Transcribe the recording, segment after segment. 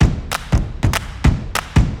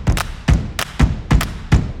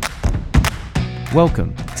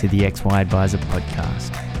Welcome to the XY Advisor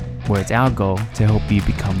podcast, where it's our goal to help you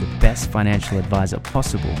become the best financial advisor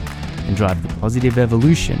possible and drive the positive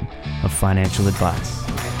evolution of financial advice.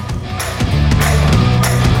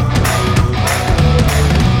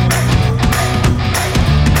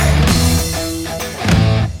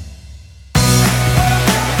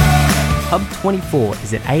 Hub24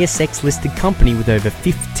 is an ASX-listed company with over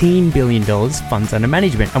 $15 billion funds under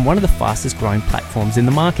management and one of the fastest growing platforms in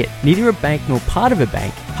the market. Neither a bank nor part of a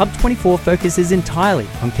bank, Hub24 focuses entirely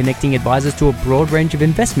on connecting advisors to a broad range of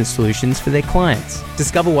investment solutions for their clients.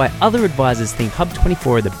 Discover why other advisors think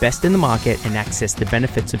Hub24 are the best in the market and access the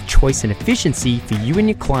benefits of choice and efficiency for you and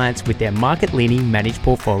your clients with their market-leading managed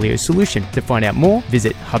portfolio solution. To find out more,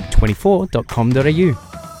 visit hub24.com.au.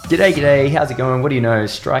 G'day, how's it going? What do you know?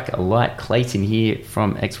 Strike a Light Clayton here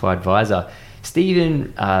from XY Advisor.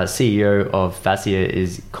 Stephen, CEO of Fascia,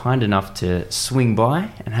 is kind enough to swing by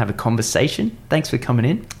and have a conversation. Thanks for coming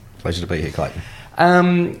in. Pleasure to be here,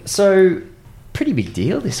 Clayton. So, pretty big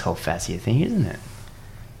deal, this whole Fascia thing, isn't it?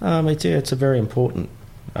 It's a very important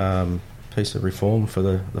piece of reform for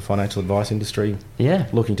the financial advice industry. Yeah.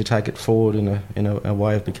 Looking to take it forward in a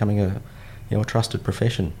way of becoming a trusted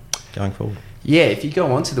profession going forward. Yeah, if you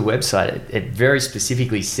go onto the website, it very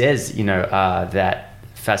specifically says, that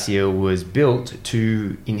Fascia was built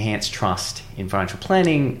to enhance trust in financial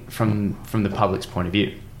planning from the public's point of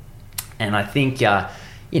view. And I think,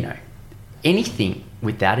 anything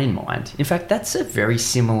with that in mind. In fact, that's a very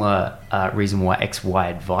similar reason why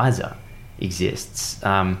XY Advisor exists.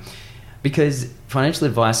 Because financial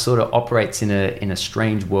advice sort of operates in a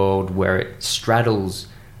strange world where it straddles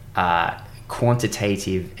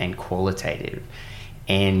quantitative and qualitative,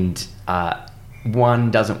 and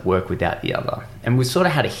one doesn't work without the other. And we've sort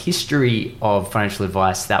of had a history of financial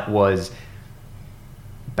advice that was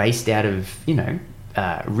based out of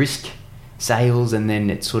risk sales, and then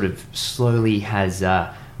it sort of slowly has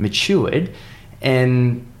matured,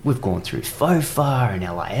 and we've gone through FOFA and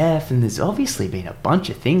LIF, and there's obviously been a bunch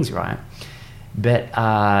of things, right?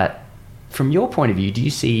 But from your point of view, do you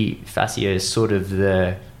see Fascia as sort of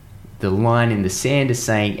the line in the sand is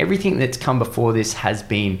saying everything that's come before this has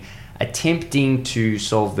been attempting to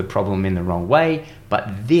solve the problem in the wrong way, but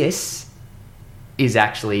this is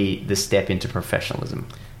actually the step into professionalism?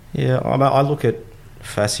 Yeah, I look at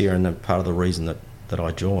Fascia, and part of the reason that I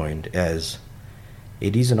joined, as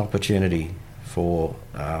it is an opportunity for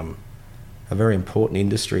a very important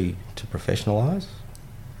industry to professionalise.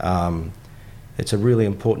 It's a really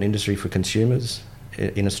important industry for consumers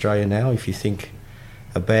in Australia now. If you think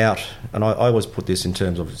about, and I always put this in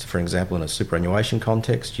terms of, for example, in a superannuation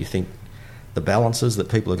context, you think the balances that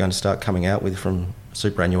people are going to start coming out with from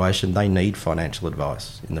superannuation, they need financial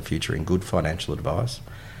advice in the future, in good financial advice.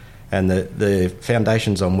 And the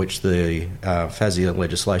foundations on which the Fascia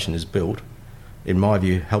legislation is built, in my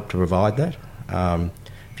view, help to provide that.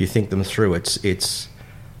 If you think them through, it's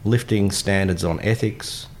lifting standards on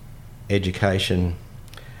ethics, education,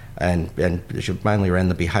 and mainly around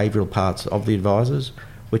the behavioural parts of the advisors,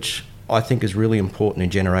 which I think is really important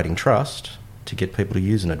in generating trust to get people to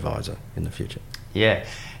use an advisor in the future. Yeah.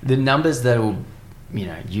 The numbers that will,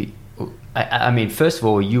 first of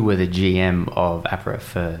all, you were the GM of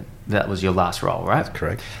APRA that was your last role, right? That's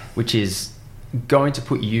correct. Which is going to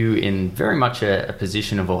put you in very much a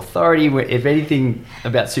position of authority where if anything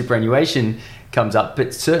about superannuation comes up,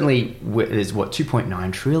 but certainly there's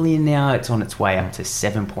 2.9 trillion now. It's on its way up to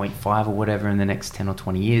 7.5 or whatever in the next 10 or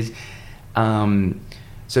 20 years.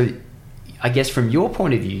 So I guess from your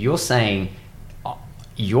point of view, you're saying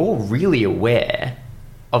you're really aware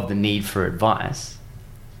of the need for advice.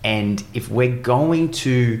 And if we're going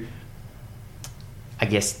to, I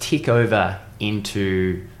guess, tick over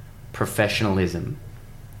into professionalism,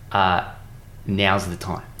 now's the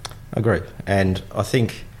time. Agreed. And I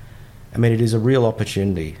think, it is a real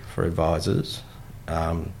opportunity for advisors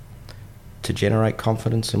to generate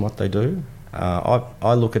confidence in what they do.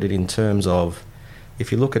 I look at it in terms of,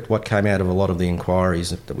 if you look at what came out of a lot of the inquiries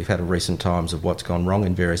that we've had in recent times of what's gone wrong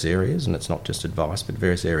in various areas, and it's not just advice, but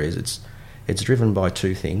various areas, it's driven by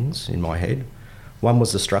two things in my head. One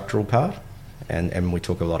was the structural part, and we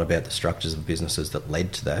talk a lot about the structures of businesses that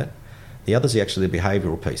led to that. The other is actually the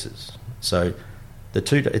behavioural pieces. So the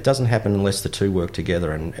two, it doesn't happen unless the two work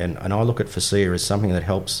together, and I look at Fascia as something that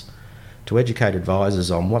helps to educate advisors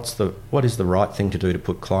on what is the right thing to do to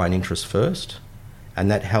put client interest first, and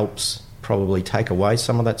that helps probably take away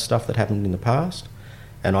some of that stuff that happened in the past,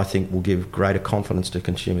 and I think will give greater confidence to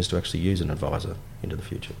consumers to actually use an advisor into the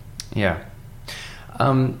future. Yeah.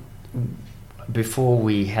 Before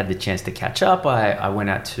we had the chance to catch up, I went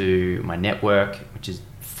out to my network, which is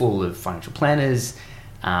full of financial planners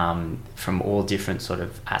from all different sort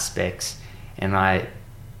of aspects. And I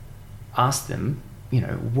asked them,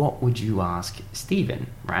 what would you ask Stephen,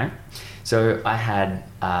 right? So I had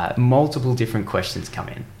multiple different questions come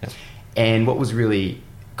in. Yep. And what was really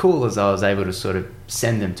cool is I was able to sort of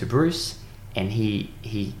send them to Bruce, and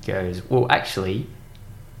he goes, well, actually,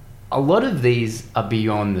 a lot of these are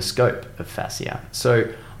beyond the scope of Fascia.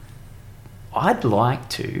 So I'd like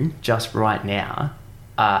to, just right now,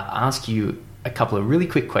 ask you a couple of really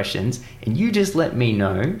quick questions, and you just let me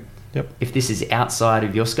know if this is outside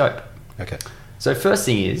of your scope. Okay. So first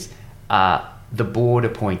thing is the board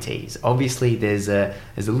appointees. Obviously, there's a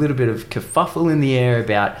little bit of kerfuffle in the air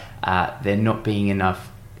about there not being enough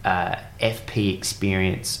FP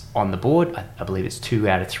experience on the board. I believe it's 2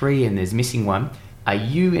 out of 3, and there's missing one. Are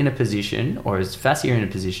you in a position, or is Fascia in a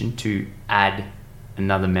position to add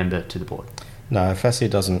another member to the board? No, Fascia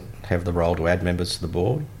doesn't have the role to add members to the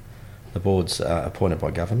board. The board's appointed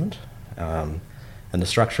by government, and the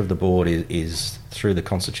structure of the board is through the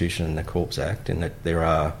Constitution and the Corps Act, in that there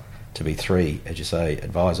are to be 3, as you say,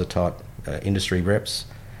 advisor-type industry reps,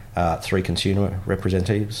 3 consumer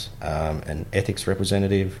representatives, an ethics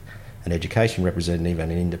representative, an education representative,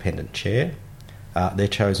 and an independent chair. They're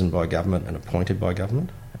chosen by government and appointed by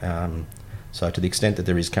government. So to the extent that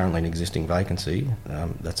there is currently an existing vacancy,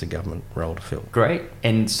 that's a government role to fill. Great.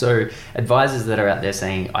 And so advisors that are out there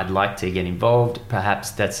saying, I'd like to get involved,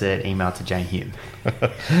 perhaps that's an email to Jane Hume.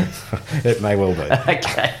 It may well be.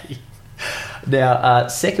 Okay. Now,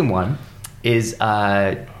 second one is,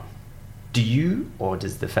 do you or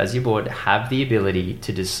does the Fascia board have the ability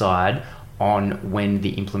to decide on when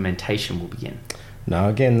the implementation will begin? No,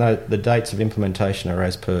 again, the dates of implementation are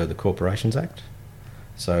as per the Corporations Act.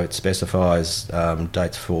 So it specifies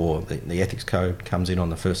dates for the ethics code comes in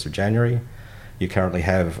on the 1st of January. You currently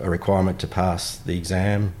have a requirement to pass the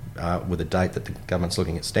exam with a date that the government's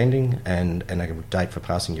looking at extending, and a date for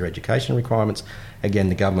passing your education requirements. Again,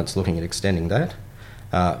 the government's looking at extending that.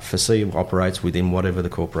 Fascia operates within whatever the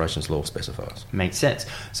corporation's law specifies. Makes sense.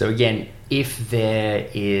 So again, if there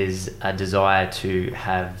is a desire to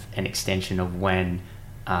have an extension of when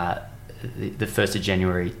the 1st of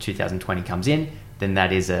January 2020 comes in, then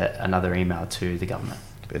that is another email to the government.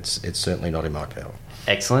 It's certainly not in my power.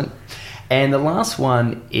 Excellent. And the last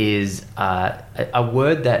one is a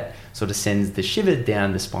word that sort of sends the shiver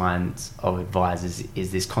down the spines of advisors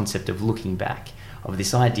is this concept of looking back, of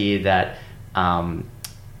this idea that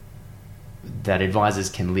that advisors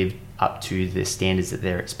can live up to the standards that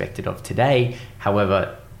they're expected of today.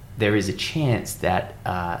 However, there is a chance that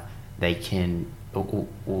they can,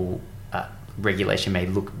 or regulation may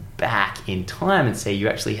look back in time and say you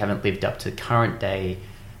actually haven't lived up to current day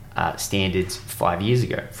standards 5 years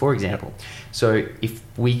ago, for example. So if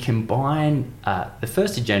we combine the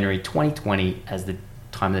 1st of January 2020 as the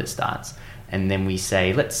time that it starts, and then we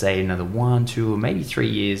say, let's say another 1, 2, or maybe 3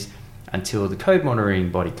 years until the code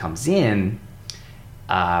monitoring body comes in,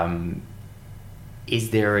 is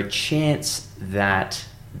there a chance that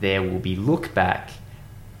there will be look back,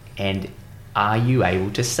 and are you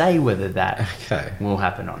able to say whether that will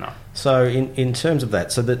happen or not? So in terms of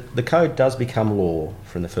that, so the code does become law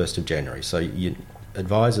from the 1st of January. So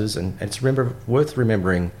advisors, and it's worth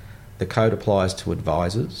remembering, the code applies to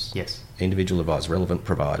advisors, yes, individual advisors, relevant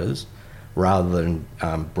providers, rather than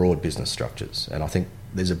broad business structures. And I think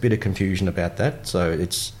there's a bit of confusion about that. So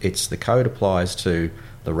it's the code applies to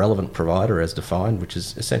the relevant provider as defined, which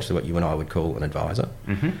is essentially what you and I would call an advisor.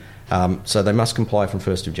 Mm-hmm. So they must comply from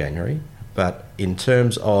 1st of January. But in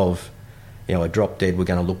terms of, a drop dead, we're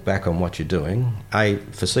going to look back on what you're doing.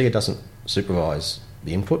 Fascia doesn't supervise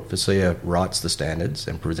the input. Fascia writes the standards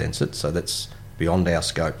and presents it, so that's beyond our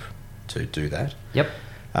scope to do that. Yep.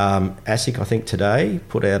 ASIC, I think today,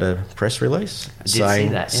 put out a press release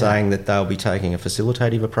saying that they'll be taking a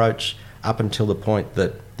facilitative approach up until the point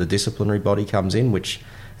that the disciplinary body comes in, which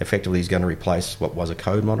effectively is going to replace what was a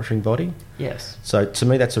code monitoring body. Yes. So to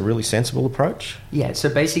me, that's a really sensible approach. Yeah, so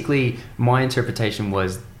basically my interpretation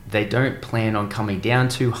was they don't plan on coming down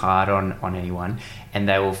too hard on anyone, and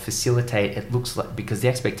they will facilitate, it looks like, because the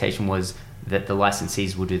expectation was that the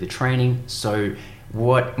licensees will do the training. So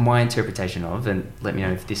what my interpretation of, and let me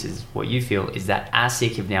know if this is what you feel, is that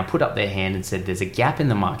ASIC have now put up their hand and said there's a gap in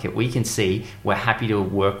the market. We can see, we're happy to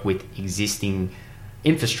work with existing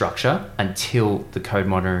infrastructure until the code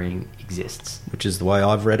monitoring exists. Which is the way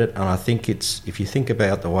I've read it, and I think it's, if you think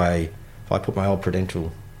about the way, if I put my old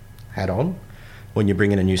Prudential hat on, when you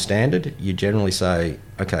bring in a new standard, you generally say,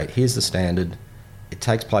 okay, here's the standard, it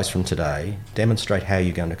takes place from today, demonstrate how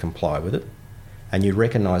you're going to comply with it, and you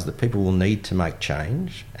recognise that people will need to make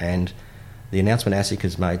change, and the announcement ASIC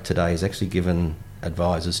has made today has actually given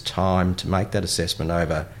advisors time to make that assessment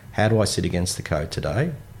over how do I sit against the code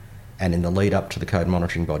today, and in the lead up to the code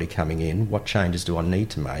monitoring body coming in, what changes do I need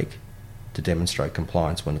to make to demonstrate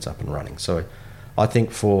compliance when it's up and running. So I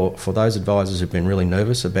think for those advisors who've been really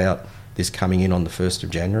nervous about this coming in on the 1st of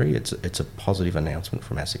January, it's a positive announcement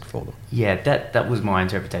from ASIC for them. Yeah, that was my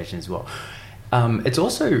interpretation as well. It's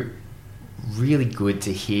also really good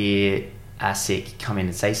to hear ASIC come in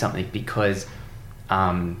and say something, because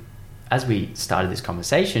as we started this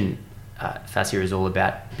conversation, FASIA is all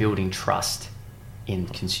about building trust in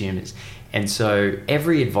consumers. And so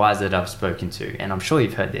every advisor that I've spoken to, and I'm sure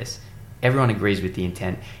you've heard this, everyone agrees with the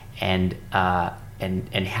intent and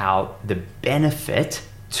how the benefit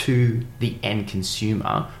to the end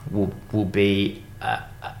consumer will be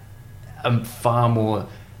a far more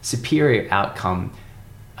superior outcome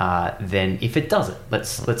than if it doesn't.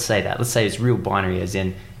 Let's say that. Let's say it's real binary, as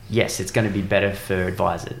in, yes, it's going to be better for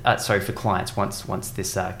advisors. For clients once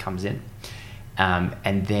this comes in,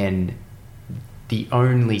 and then the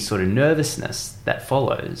only sort of nervousness that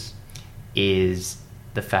follows is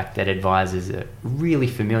the fact that advisors are really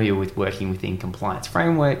familiar with working within compliance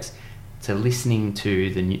frameworks, to listening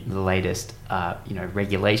to the latest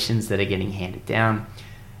regulations that are getting handed down,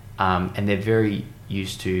 and they're very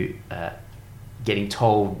used to getting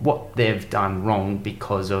told what they've done wrong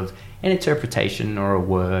because of an interpretation or a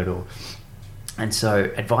word, and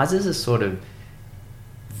so advisors are sort of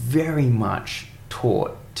very much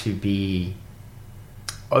taught to be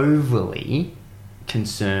overly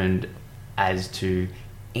concerned as to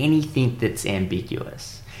anything that's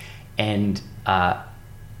ambiguous. And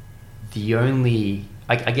the only,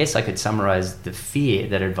 I guess I could summarize the fear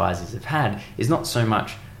that advisors have had is not so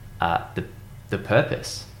much the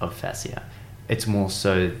purpose of FASIA. It's more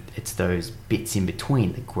so it's those bits in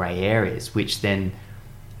between, the grey areas, which then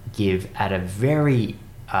give at a very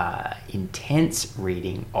intense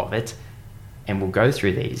reading of it, and we'll go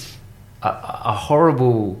through these, a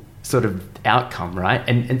horrible sort of outcome, right?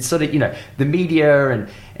 And sort of, the media and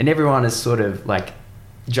everyone has sort of like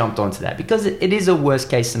jumped onto that because it is a worst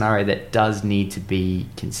case scenario that does need to be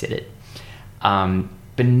considered.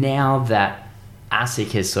 But now that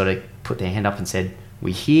ASIC has sort of put their hand up and said,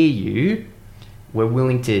 we hear you, we're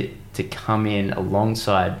willing to come in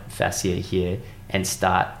alongside FASIA here and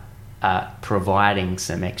start providing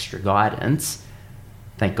some extra guidance.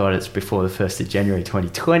 Thank God it's before the 1st of January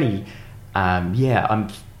 2020.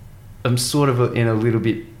 I'm sort of in a little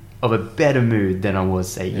bit of a better mood than I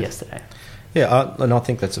was, say, yesterday. Yeah, and I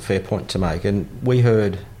think that's a fair point to make. And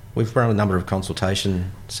we've run a number of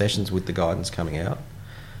consultation sessions with the guidance coming out,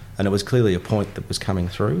 and it was clearly a point that was coming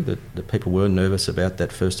through, that people were nervous about that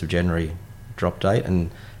 1st of January drop date,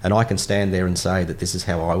 and I can stand there and say that this is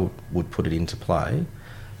how I would put it into play.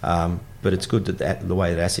 But it's good that the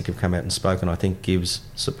way that ASIC have come out and spoken, I think, gives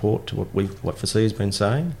support to what FASIA has been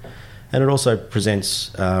saying. And it also presents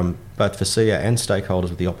both FASIA and stakeholders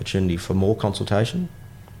with the opportunity for more consultation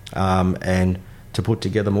and to put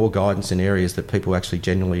together more guidance in areas that people actually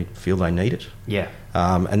genuinely feel they need it. Yeah.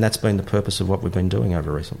 And that's been the purpose of what we've been doing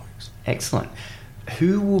over recent weeks. Excellent.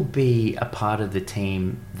 Who will be a part of the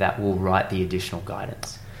team that will write the additional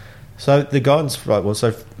guidance? So the guidance, so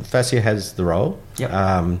FASIA has the role.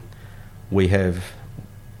 Yep. We have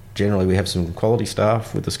some quality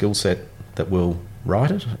staff with the skill set that will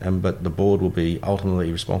write it, but the board will be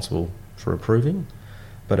ultimately responsible for approving.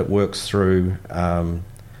 But it works through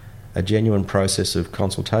a genuine process of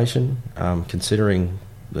consultation, considering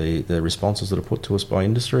the responses that are put to us by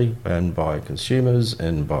industry and by consumers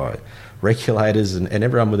and by regulators and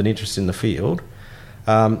everyone with an interest in the field,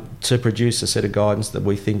 to produce a set of guidance that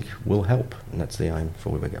we think will help. And that's the aim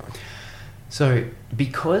for where we're going. So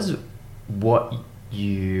because what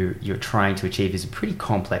you're trying to achieve is a pretty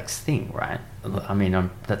complex thing, right? I mean,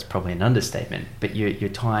 that's probably an understatement, but you're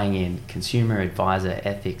tying in consumer, advisor,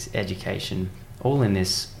 ethics, education, all in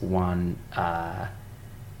this one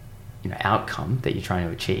outcome that you're trying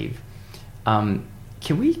to achieve.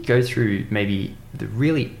 Can we go through maybe the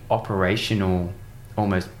really operational,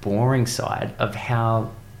 almost boring side of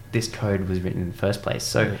how this code was written in the first place?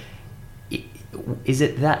 So is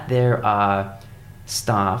it that there are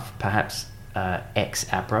staff, perhaps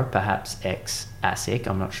ex-APRA, perhaps ex-ASIC,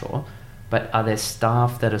 I'm not sure, but are there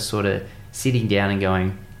staff that are sort of sitting down and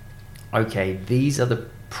going, okay, these are the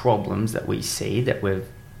problems that we see that we've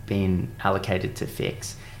been allocated to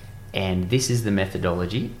fix, and this is the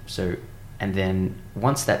methodology. So, and then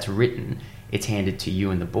once that's written, it's handed to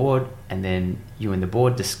you and the board, and then you and the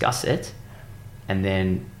board discuss it, and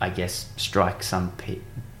then I guess strike some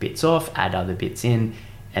bits off, add other bits in,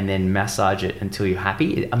 and then massage it until you're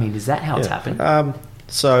happy? I mean, is that how it's happened?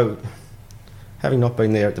 So, having not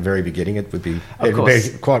been there at the very beginning, it would be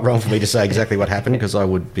quite wrong for me to say exactly what happened, because I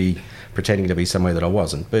would be pretending to be somewhere that I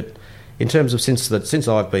wasn't. But in terms of since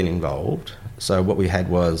I've been involved, so what we had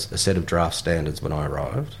was a set of draft standards when I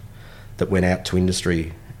arrived that went out to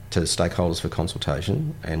industry, to stakeholders for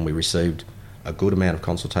consultation, and we received a good amount of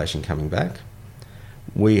consultation coming back.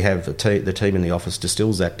 We have the team in the office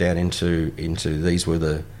distills that down into these were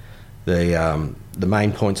the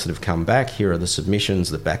main points that have come back. Here are the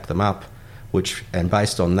submissions that back them up, and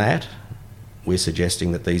based on that, we're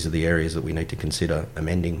suggesting that these are the areas that we need to consider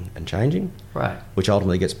amending and changing. Right. Which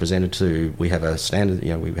ultimately gets presented to. We have a standard.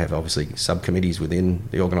 We have obviously subcommittees within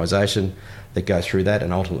the organisation that go through that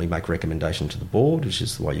and ultimately make recommendation to the board, which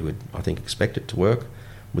is the way you would, I think, expect it to work,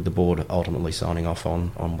 with the board ultimately signing off on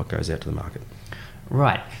what goes out to the market.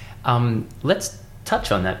 Right. Let's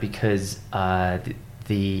touch on that, because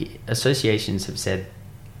the associations have said,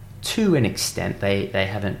 to an extent, they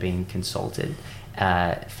haven't been consulted.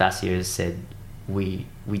 FASEA has said we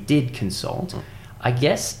did consult. I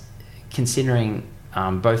guess, considering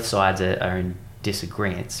both sides are in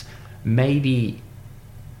disagreements, maybe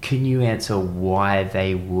can you answer why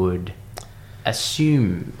they would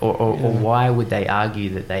assume or why would they argue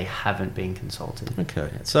that they haven't been consulted? Okay,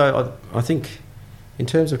 so I think in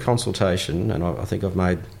terms of consultation, and I think I've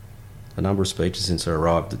made a number of speeches since I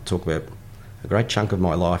arrived that talk about a great chunk of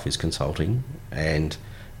my life is consulting and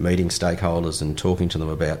meeting stakeholders and talking to them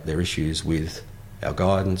about their issues with our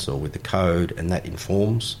guidance or with the code, and that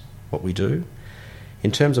informs what we do.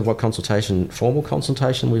 In terms of what formal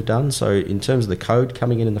consultation we've done, so in terms of the code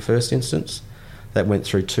coming in the first instance, that went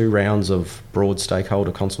through 2 rounds of broad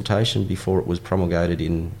stakeholder consultation before it was promulgated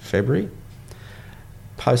in February.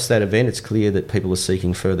 Post that event, it's clear that people are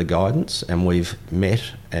seeking further guidance, and we've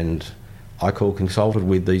met and consulted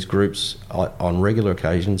with these groups on regular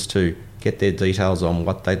occasions to get their details on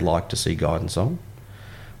what they'd like to see guidance on.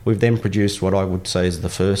 We've then produced what I would say is the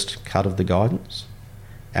first cut of the guidance,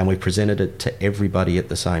 and we presented it to everybody at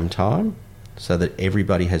the same time so that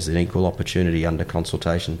everybody has an equal opportunity under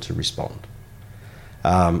consultation to respond.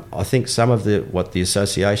 I think some of what the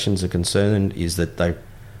associations are concerned is that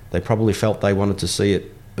they probably felt they wanted to see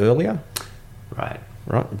it earlier. Right.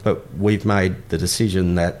 But we've made the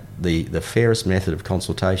decision that the fairest method of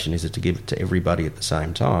consultation is to give it to everybody at the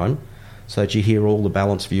same time, so that you hear all the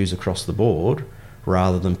balanced views across the board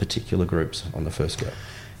rather than particular groups on the first go.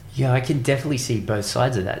 Yeah, I can definitely see both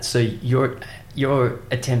sides of that. So you're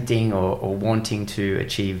attempting or wanting to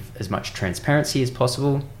achieve as much transparency as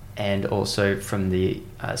possible, and also from the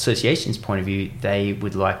association's point of view, they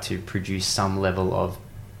would like to produce some level of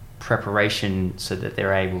preparation so that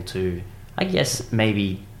they're able to, I guess,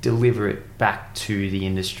 maybe deliver it back to the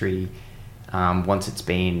industry once it's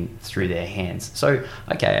been through their hands. So,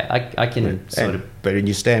 okay, I can But when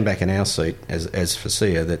you stand back in our seat as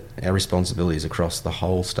FASEA, that our responsibility is across the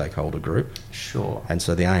whole stakeholder group. Sure. And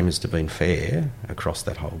so the aim is to be fair across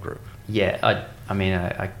that whole group. Yeah,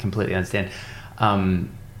 I completely understand.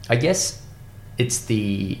 I guess it's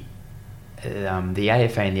the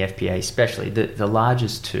AFA and the FPA especially, the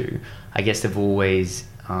largest two, I guess they've always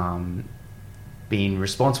been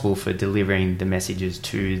responsible for delivering the messages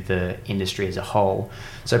to the industry as a whole.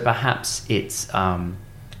 So perhaps it's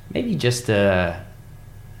maybe just a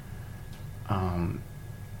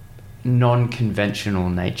non-conventional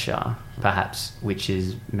nature, perhaps, which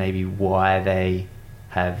is maybe why they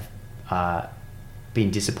have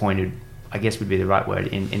been disappointed, I guess would be the right word,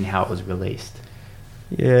 in how it was released.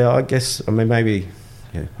 Yeah, I guess, maybe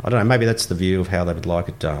that's the view of how they would like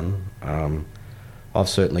it done. I've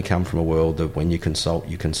certainly come from a world that when you consult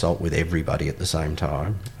with everybody at the same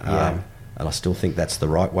time. And I still think that's the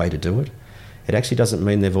right way to do it. It actually doesn't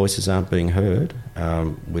mean their voices aren't being heard.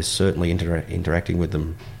 We're certainly interacting with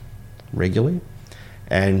them regularly,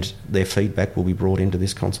 and their feedback will be brought into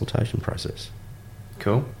this consultation process.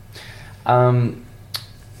 Cool.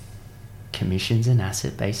 Commissions and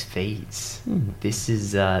asset-based fees. This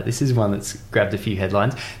is one that's grabbed a few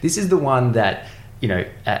headlines. This is the one that,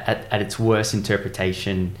 at its worst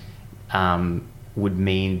interpretation, would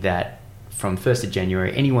mean that from 1st of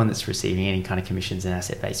January, anyone that's receiving any kind of commissions and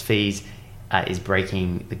asset-based fees is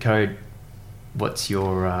breaking the code. What's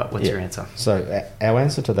your answer? So our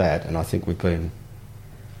answer to that, and I think we've been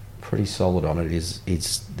pretty solid on it, is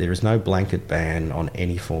there is no blanket ban on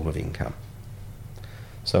any form of income.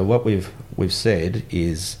 So what we've said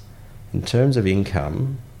is, in terms of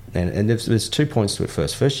income, and there's 2 points to it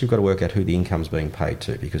first. First, you've got to work out who the income's being paid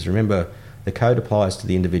to, because remember, the code applies to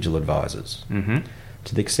the individual advisors. Mm-hmm.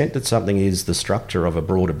 To the extent that something is the structure of a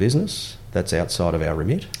broader business, that's outside of our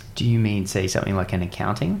remit. Do you mean, say, something like an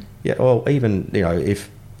accounting? Yeah, or even,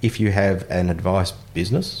 if you have an advice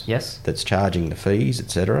business, Yes. that's charging the fees,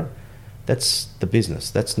 etc., that's the business.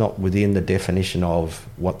 That's not within the definition of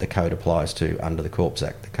what the code applies to under the Corps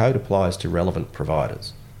Act. The code applies to relevant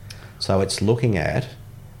providers. So it's looking at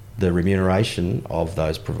the remuneration of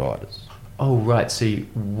those providers. Oh, right. So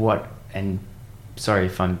and sorry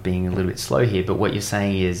if I'm being a little bit slow here, but what you're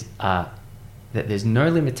saying is that there's no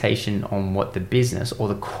limitation on what the business or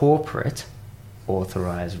the corporate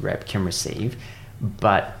authorised rep can receive,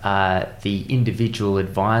 but the individual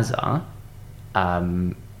advisor,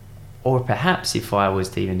 or perhaps if I was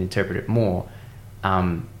to even interpret it more,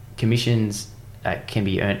 commissions can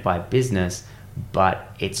be earned by business,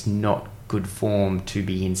 but it's not good form to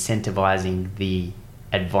be incentivising the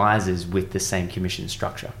advisors with the same commission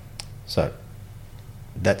structure. So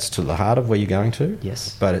that's to the heart of where you're going to.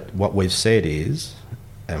 Yes. But what we've said is,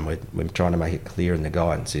 and we're trying to make it clear in the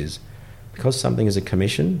guidance, is because something is a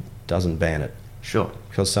commission, doesn't ban it. Sure.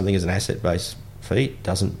 Because something is an asset-based fee,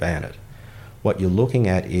 doesn't ban it. What you're looking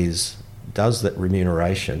at is, does that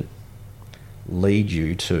remuneration lead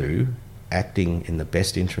you to acting in the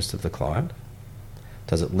best interest of the client?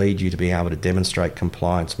 Does it lead you to be able to demonstrate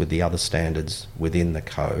compliance with the other standards within the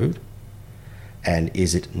code? And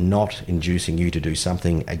is it not inducing you to do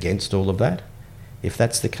something against all of that? If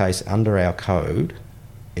that's the case under our code,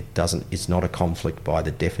 it's not a conflict by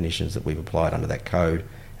the definitions that we've applied under that code,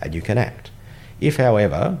 and you can act. If,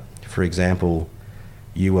 however, for example,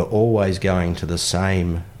 you were always going to the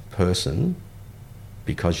same person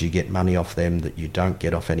because you get money off them that you don't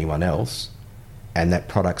get off anyone else, and that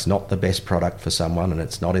product's not the best product for someone and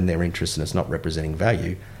it's not in their interest and it's not representing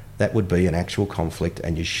value, that would be an actual conflict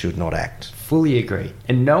and you should not act. Fully agree.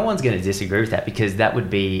 And no one's going to disagree with that, because that would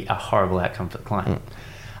be a horrible outcome for the client.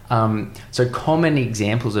 So common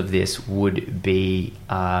examples of this would be,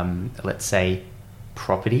 let's say,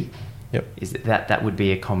 property. Yep. Is that would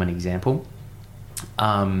be a common example.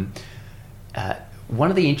 One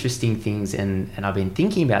of the interesting things, and I've been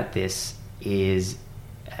thinking about this, is,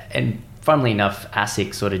 and funnily enough,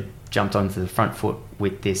 ASIC sort of jumped onto the front foot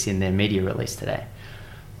with this in their media release today,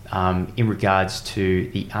 in regards to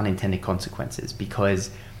the unintended consequences,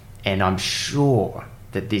 because, and I'm sure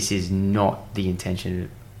that this is not the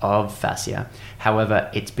intention of FASEA. However,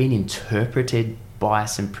 it's been interpreted by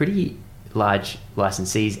some pretty large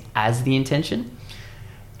licensees as the intention,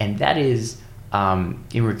 and that is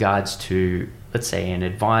in regards to, let's say, an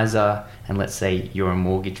advisor, and let's say you're a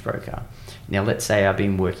mortgage broker. Now, let's say I've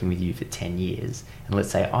been working with you for 10 years, and let's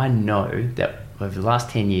say I know that over the last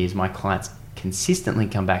 10 years, my clients consistently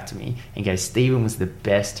come back to me and go, Stephen was the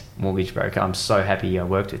best mortgage broker. I'm so happy I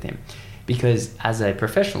worked with him. Because as a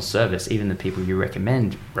professional service, even the people you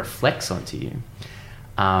recommend reflects onto you.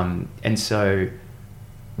 And so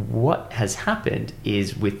what has happened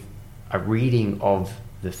is, with a reading of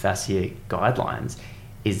the FASEA guidelines,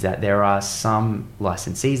 is that there are some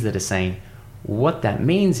licensees that are saying what that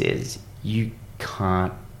means is you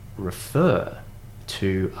can't refer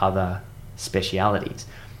to other specialities.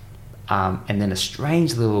 And then a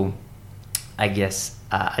strange little, I guess,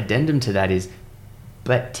 addendum to that is,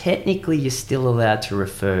 but technically you're still allowed to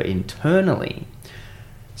refer internally.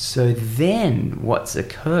 So then what's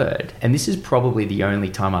occurred, and this is probably the only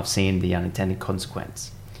time I've seen the unintended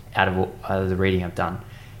consequence out of the reading I've done,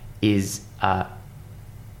 is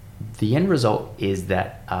the end result is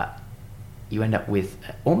that you end up with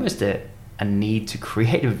almost a need to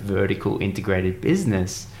create a vertical integrated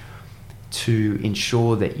business to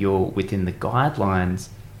ensure that you're within the guidelines,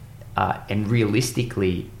 and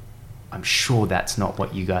realistically, I'm sure that's not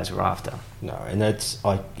what you guys are after. No, and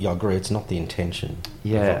I agree, it's not the intention of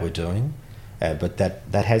Yeah. what we're doing, but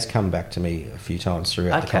that has come back to me a few times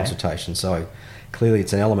throughout the Okay. consultation. So clearly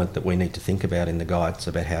it's an element that we need to think about in the guides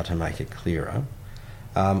about how to make it clearer.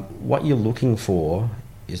 What you're looking for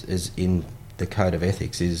is in the Code of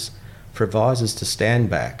Ethics is for advisors to stand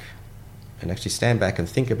back and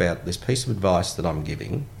think about this piece of advice that I'm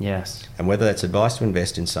giving, Yes. and whether that's advice to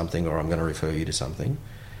invest in something or I'm going to refer you to something.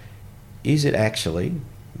 Is it actually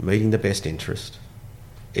meeting the best interest?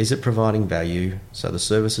 Is it providing value? So the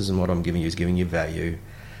services and what I'm giving you is giving you value.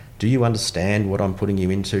 Do you understand what I'm putting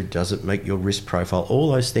you into? Does it meet your risk profile?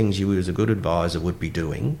 All those things you as a good advisor would be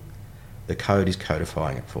doing, the code is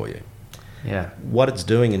codifying it for you. Yeah. What it's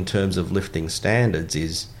doing in terms of lifting standards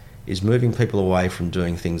is moving people away from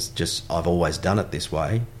doing things just, I've always done it this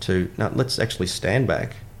way, to, no, let's actually stand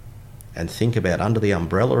back and think about, under the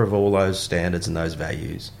umbrella of all those standards and those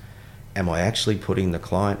values, am I actually putting the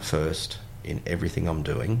client first in everything I'm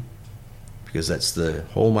doing? because that's the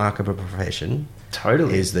hallmark of a profession.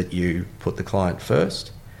 Totally. Is that you put the client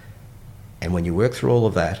first, and when you work through all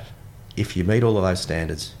of that, if you meet all of those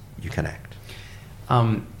standards, you can act.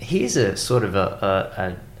 Here's a sort of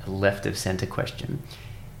a left of centre question.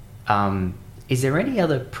 Is there any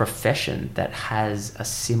other profession that has a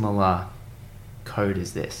similar code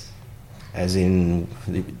as this? As in...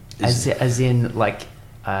 As in, like,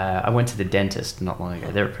 I went to the dentist not long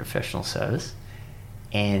ago. They're a professional service.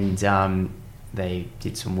 And they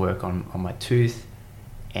did some work on my tooth.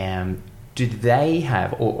 Do they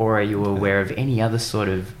have, or are you aware of any other sort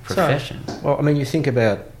of profession? So, well, I mean, you think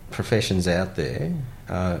about professions out there,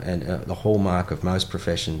 and the hallmark of most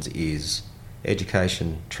professions is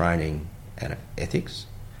education, training, and ethics.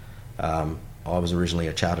 I was originally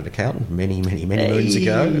a chartered accountant many moons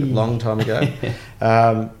ago, a long time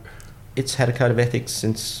ago. It's had a code of ethics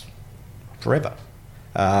since forever.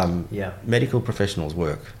 Medical professionals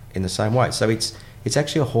work in the same way. So it's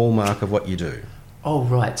actually a hallmark of what you do. Oh,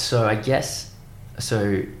 right. So I guess,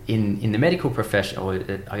 in the medical profession, or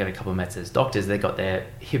I got a couple of mates as doctors, they got their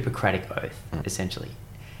Hippocratic oath, essentially.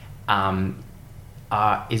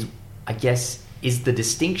 Is the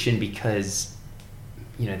distinction because,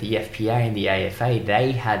 the FPA and the AFA,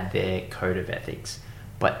 they had their code of ethics,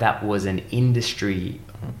 but that was an industry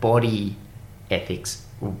body ethics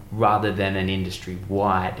rather than an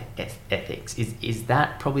industry-wide ethics. Is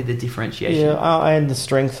that probably the differentiation? Yeah, and the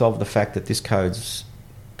strength of the fact that this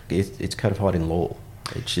it's codified in law,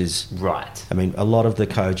 which is... Right. I mean, a lot of the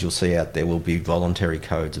codes you'll see out there will be voluntary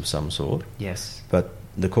codes of some sort. Yes. But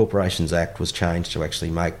the Corporations Act was changed to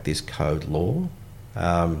actually make this code law,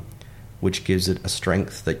 which gives it a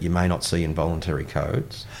strength that you may not see in voluntary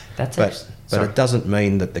codes. But it doesn't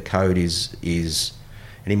mean that the code is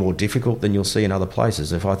any more difficult than you'll see in other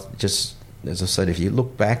places. As I said, if you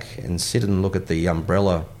look back and sit and look at the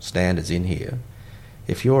umbrella standards in here,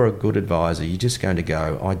 if you're a good advisor, you're just going to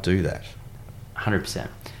go, I do that. 100%.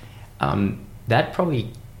 That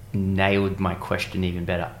probably nailed my question even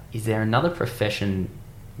better. Is there another profession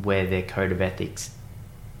where their code of ethics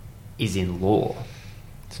is in law?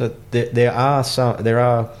 So there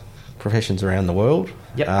are professions around the world.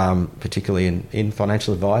 Yep. Particularly in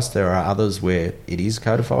financial advice, there are others where it is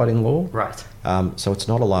codified in law. Right. So it's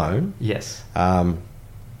not alone. Yes.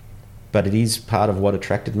 But it is part of what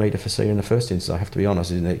attracted me to FASEA in the first instance, I have to be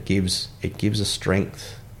honest, and it gives a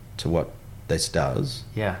strength to what this does.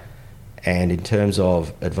 Yeah. And in terms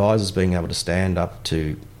of advisors being able to stand up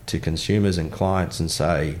to consumers and clients and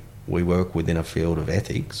say, we work within a field of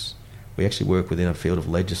ethics, we actually work within a field of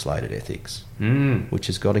legislated ethics, which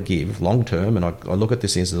has got to give long-term, and I look at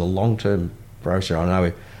this as a long-term brochure. I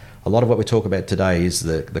know a lot of what we talk about today is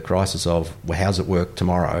the crisis of, well, how's it work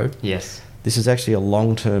tomorrow? Yes. This is actually a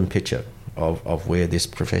long-term picture of where this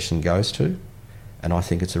profession goes to, and I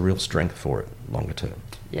think it's a real strength for it, longer term.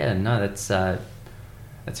 Yeah, no, that's a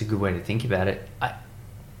good way to think about it.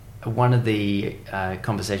 One of the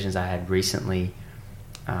conversations I had recently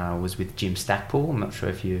was with Jim Stackpool. I'm not sure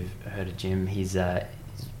if you've heard of Jim. He's I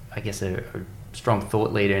guess, a strong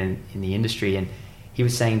thought leader in the industry, and he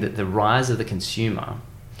was saying that the rise of the consumer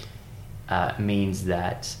means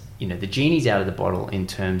that, the genie's out of the bottle in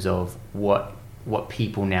terms of what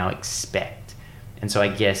people now expect. And so I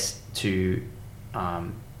guess to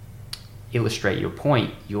illustrate your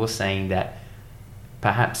point, you're saying that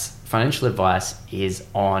perhaps financial advice is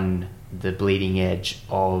on the bleeding edge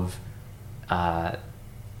of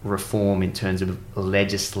reform in terms of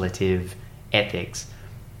legislative ethics,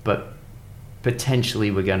 but potentially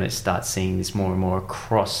we're going to start seeing this more and more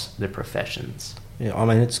across the professions. Yeah, I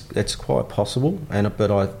mean, it's quite possible,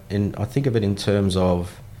 but I think of it in terms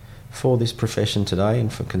of, for this profession today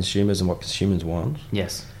and for consumers and what consumers want.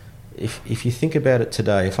 Yes. If you think about it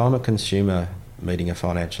today, if I'm a consumer meeting a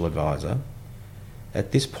financial advisor,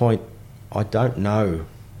 at this point, I don't know,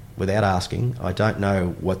 without asking, I don't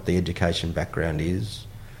know what the education background is.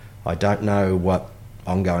 I don't know what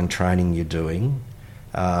ongoing training you're doing.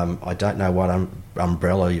 I don't know what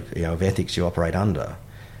umbrella of ethics you operate under.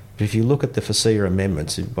 But if you look at the FASEA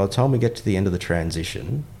amendments, by the time we get to the end of the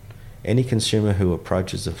transition, any consumer who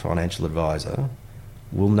approaches a financial advisor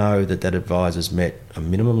will know that advisor's met a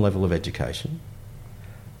minimum level of education.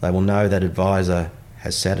 They will know that advisor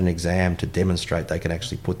has sat an exam to demonstrate they can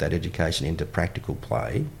actually put that education into practical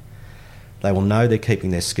play. They will know they're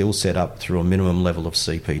keeping their skill set up through a minimum level of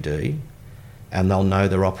CPD, and they'll know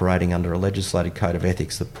they're operating under a legislated code of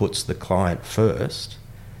ethics that puts the client first.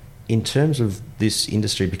 In terms of this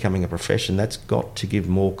industry becoming a profession, that's got to give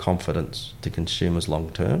more confidence to consumers long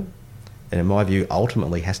term, and in my view,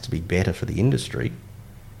 ultimately has to be better for the industry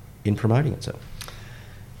in promoting itself.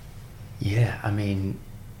 Yeah, I mean,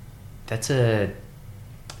 because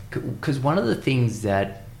one of the things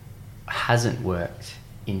that hasn't worked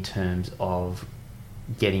in terms of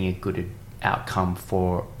getting a good outcome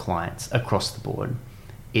for clients across the board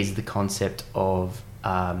is the concept of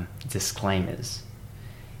disclaimers.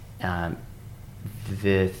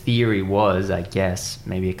 The theory was, I guess,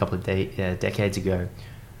 maybe a couple of decades ago,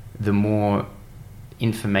 the more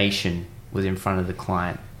information was in front of the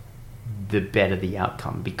client, the better the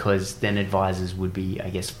outcome, because then advisors would be, I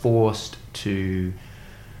guess, forced to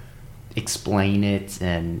explain it,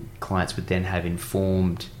 and clients would then have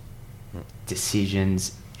informed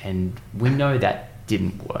decisions, and we know that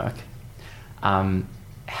didn't work.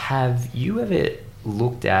 Have you ever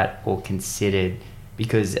looked at or considered,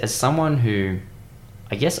 because as someone who,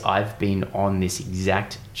 I guess I've been on this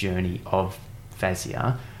exact journey of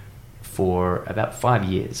FASEA for about 5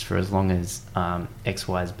 years, for as long as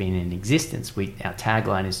XY has been in existence. Our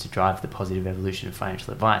tagline is to drive the positive evolution of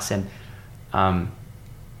financial advice, and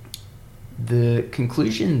the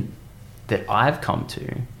conclusion that I've come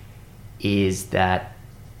to is that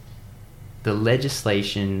the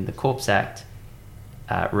legislation, the Corps Act,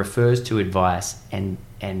 refers to advice and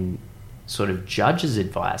sort of judges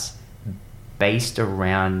advice based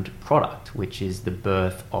around product, which is the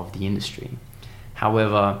birth of the industry.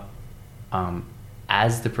 However,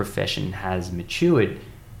 as the profession has matured,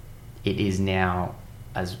 it is now,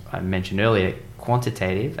 as I mentioned earlier,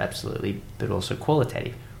 quantitative, absolutely, but also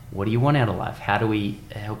qualitative. What do you want out of life? How do we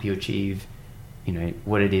help you achieve,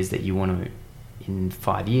 what it is that you want to in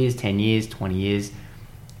 5 years, 10 years, 20 years,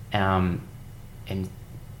 and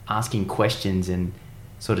asking questions and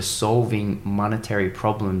sort of solving monetary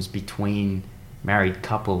problems between married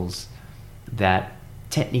couples that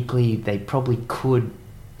technically they probably could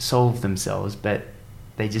solve themselves, but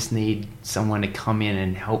they just need someone to come in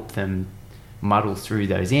and help them muddle through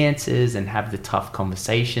those answers and have the tough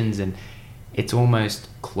conversations. And it's almost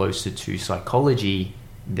closer to psychology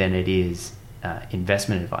than it is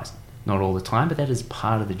investment advice. Not all the time, but that is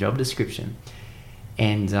part of the job description.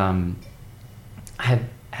 And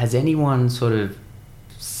has anyone sort of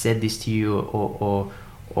said this to you or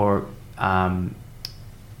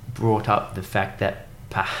brought up the fact that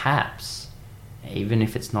perhaps, even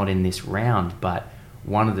if it's not in this round, but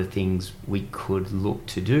one of the things we could look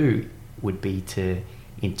to do would be to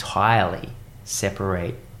entirely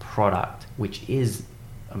separate product, which is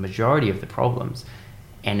a majority of the problems,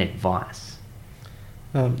 and advice?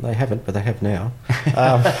 They haven't, but they have now.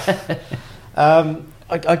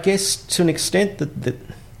 I guess to an extent that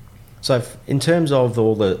so in terms of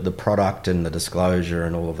all the product and the disclosure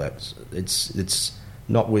and all of that, it's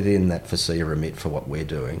not within that FASEA remit for what we're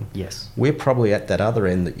doing. Yes. We're probably at that other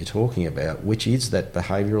end that you're talking about, which is that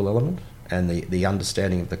behavioural element and the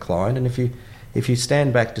understanding of the client. And if you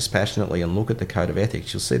stand back dispassionately and look at the Code of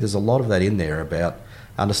Ethics, you'll see there's a lot of that in there about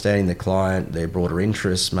understanding the client, their broader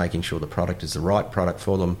interests, making sure the product is the right product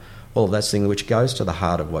for them, all of that thing, which goes to the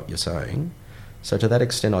heart of what you're saying. So to that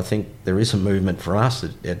extent, I think there is a movement for us.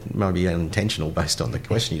 It may be unintentional based on the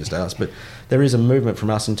question you just asked, but there is a movement from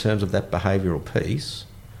us in terms of that behavioural piece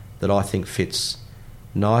that I think fits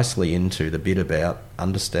nicely into the bit about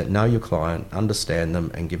know your client, understand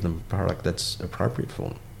them, and give them a product that's appropriate for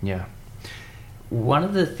them. Yeah. One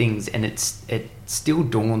of the things, and it still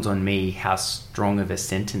dawns on me how strong of a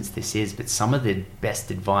sentence this is, but some of the best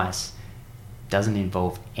advice doesn't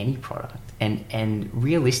involve any product. And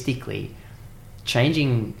realistically,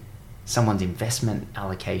 changing someone's investment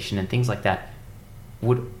allocation and things like that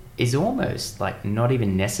is almost like not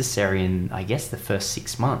even necessary in, I guess, the first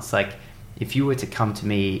 6 months. Like, if you were to come to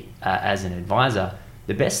me as an advisor,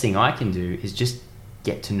 the best thing I can do is just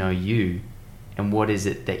get to know you and what is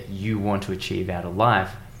it that you want to achieve out of life,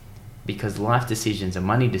 because life decisions are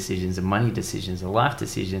money decisions, and money decisions are life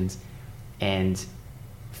decisions, and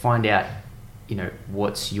find out,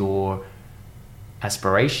 what's your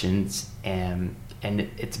aspirations, and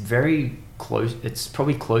it's very close. It's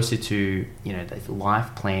probably closer to the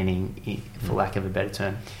life planning, for lack of a better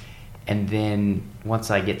term. And then once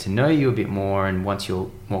I get to know you a bit more, and once you're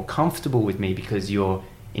more comfortable with me, because you're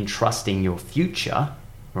entrusting your future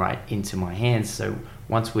right into my hands. So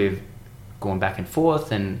once we've gone back and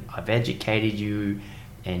forth and I've educated you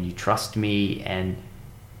and you trust me, and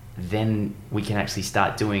then we can actually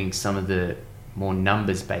start doing some of the more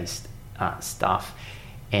numbers-based stuff.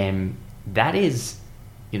 And that is,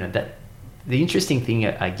 that the interesting thing,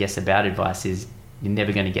 I guess, about advice is you're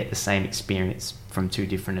never going to get the same experience from two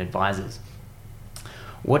different advisors.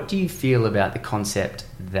 What do you feel about the concept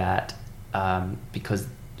that, because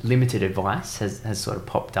limited advice has sort of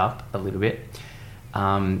popped up a little bit,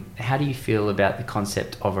 How do you feel about the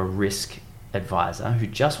concept of a risk advisor who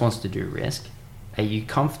just wants to do risk? Are you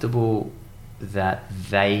comfortable that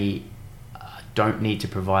they don't need to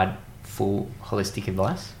provide full holistic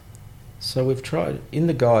advice? So we've tried, in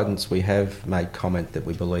the guidance we have made comment that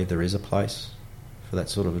we believe there is a place for that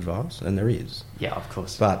sort of advice, and there is. Yeah, of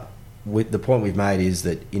course. But the point we've made is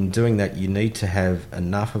that in doing that, you need to have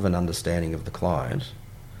enough of an understanding of the client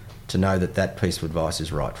to know that that piece of advice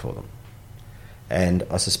is right for them. And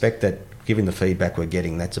I suspect that, given the feedback we're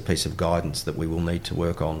getting, that's a piece of guidance that we will need to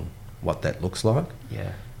work on what that looks like.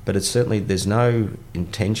 Yeah. But it's certainly, there's no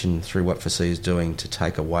intention through what FSEA is doing to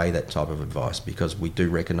take away that type of advice, because we do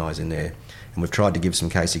recognise in there, and we've tried to give some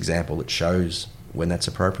case example that shows when that's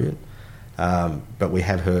appropriate. But we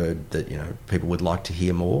have heard that, people would like to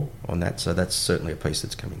hear more on that, so that's certainly a piece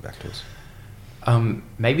that's coming back to us.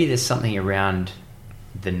 Maybe there's something around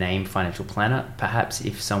the name financial planner. Perhaps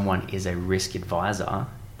if someone is a risk advisor,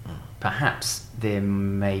 perhaps there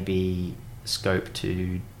may be scope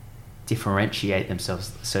to differentiate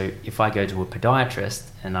themselves. So if I go to a podiatrist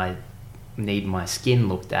and I need my skin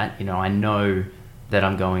looked at, I know that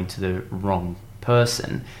I'm going to the wrong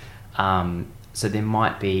person. So there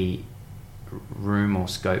might be room or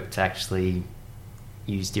scope to actually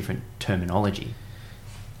use different terminology.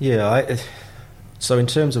 Yeah, so in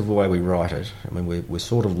terms of the way we write it, we're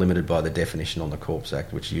sort of limited by the definition on the Corps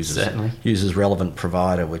Act, which uses relevant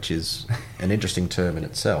provider, which is an interesting term in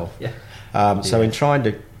itself. Yeah. So in trying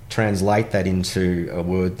to translate that into a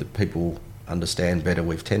word that people understand better,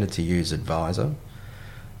 we've tended to use advisor,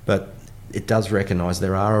 but it does recognise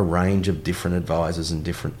there are a range of different advisors and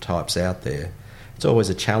different types out there. It's always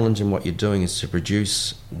a challenge in what you're doing is to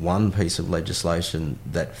produce one piece of legislation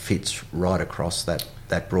that fits right across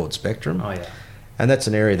that broad spectrum. Oh, yeah. And that's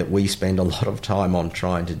an area that we spend a lot of time on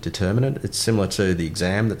trying to determine it. It's similar to the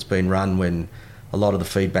exam that's been run, when a lot of the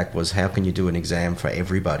feedback was, how can you do an exam for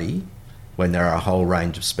everybody when there are a whole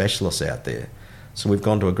range of specialists out there? So we've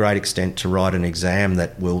gone to a great extent to write an exam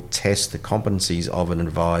that will test the competencies of an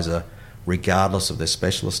advisor regardless of their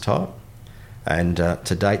specialist type. And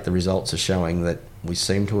to date, the results are showing that we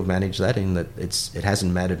seem to have managed that, in that it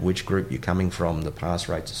hasn't mattered which group you're coming from, the pass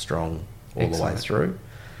rates are strong all the way through.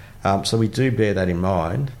 So we do bear that in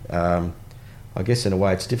mind. I guess in a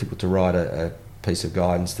way it's difficult to write a piece of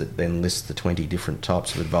guidance that then lists the 20 different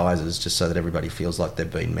types of advisors just so that everybody feels like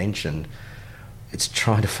they've been mentioned. It's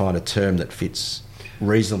trying to find a term that fits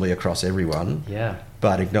reasonably across everyone,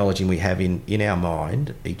 but acknowledging we have in our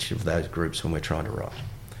mind each of those groups when we're trying to write.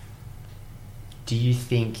 Do you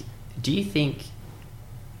think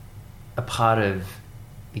a part of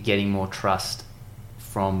getting more trust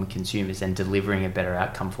from consumers and delivering a better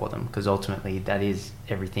outcome for them, because ultimately that is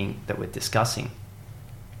everything that we're discussing,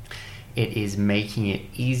 it is making it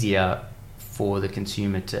easier for the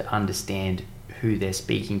consumer to understand who they're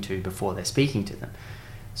speaking to before they're speaking to them.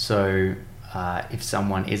 So if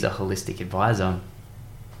someone is a holistic advisor,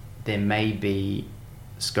 there may be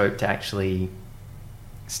scope to actually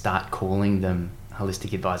start calling them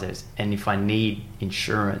holistic advisors. And if I need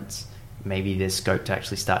insurance, maybe there's scope to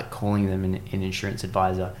actually start calling them an insurance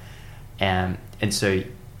advisor. And so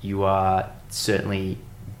you are certainly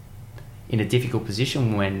in a difficult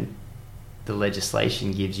position when the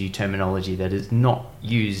legislation gives you terminology that is not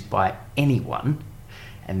used by anyone,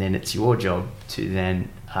 and then it's your job to then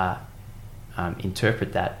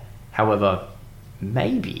interpret that. However,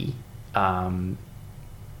 maybe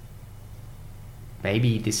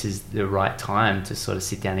this is the right time to sort of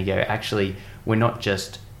sit down and go, actually, we're not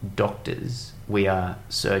just doctors, we are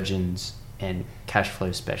surgeons and cash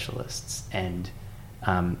flow specialists, and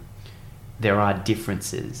there are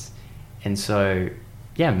differences. And so,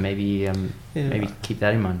 maybe keep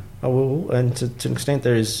that in mind. I will, and to an extent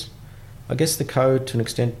there is, I guess the code to an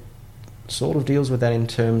extent sort of deals with that in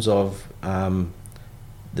terms of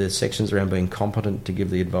the sections around being competent to give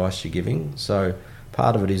the advice you're giving. So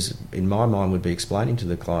part of it is, in my mind, would be explaining to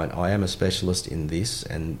the client, I am a specialist in this,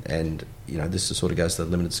 and this sort of goes to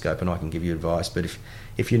the limited scope and I can give you advice. But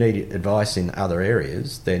if you need advice in other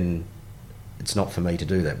areas, then it's not for me to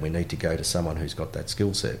do that. We need to go to someone who's got that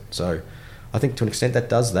skill set. So I think to an extent that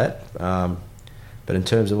does that. But in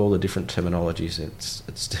terms of all the different terminologies,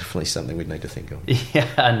 it's definitely something we'd need to think of. Yeah,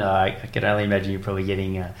 no, I can only imagine you're probably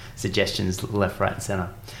getting suggestions left, right and centre.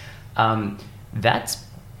 That's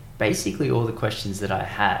basically all the questions that I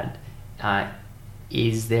had.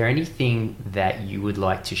 Is there anything that you would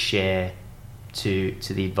like to share to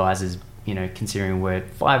the advisors, considering we're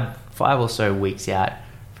five or so weeks out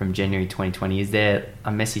from January 2020? Is there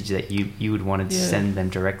a message that you would want to send them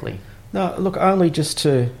directly? No, look, only just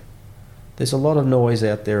to... There's a lot of noise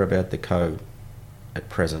out there about the code, at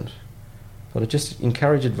present. But I just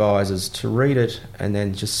encourage advisors to read it and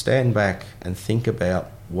then just stand back and think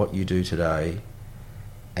about what you do today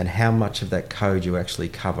and how much of that code you actually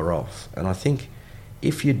cover off. And I think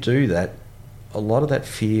if you do that, a lot of that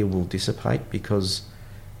fear will dissipate, because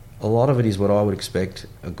a lot of it is what I would expect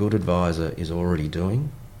a good advisor is already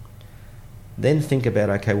doing. Then think about,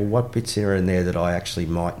 okay, well, what bits are in there that I actually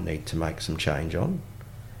might need to make some change on?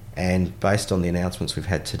 And based on the announcements we've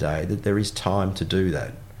had today, that there is time to do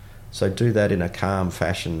that. So do that in a calm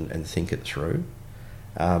fashion and think it through.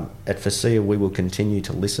 At FASEA, we will continue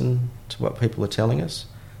to listen to what people are telling us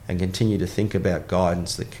and continue to think about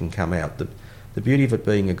guidance that can come out. The beauty of it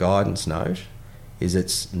being a guidance note is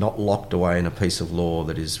it's not locked away in a piece of law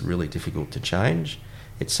that is really difficult to change.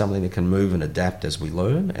 It's something that can move and adapt as we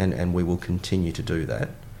learn, and we will continue to do that.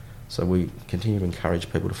 So we continue to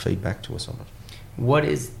encourage people to feed back to us on it. What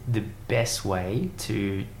is the best way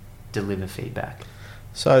to deliver feedback?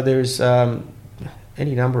 So there's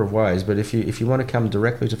any number of ways, but if you want to come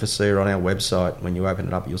directly to FASEA on our website, when you open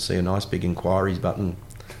it up, you'll see a nice big inquiries button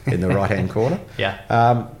in the right-hand corner.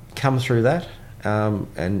 Yeah. Come through that,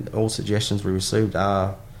 and all suggestions we received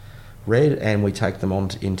are read, and we take them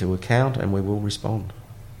into account, and we will respond.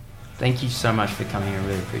 Thank you so much for coming. I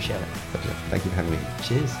really appreciate it. Thank you for having me.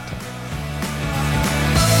 Cheers.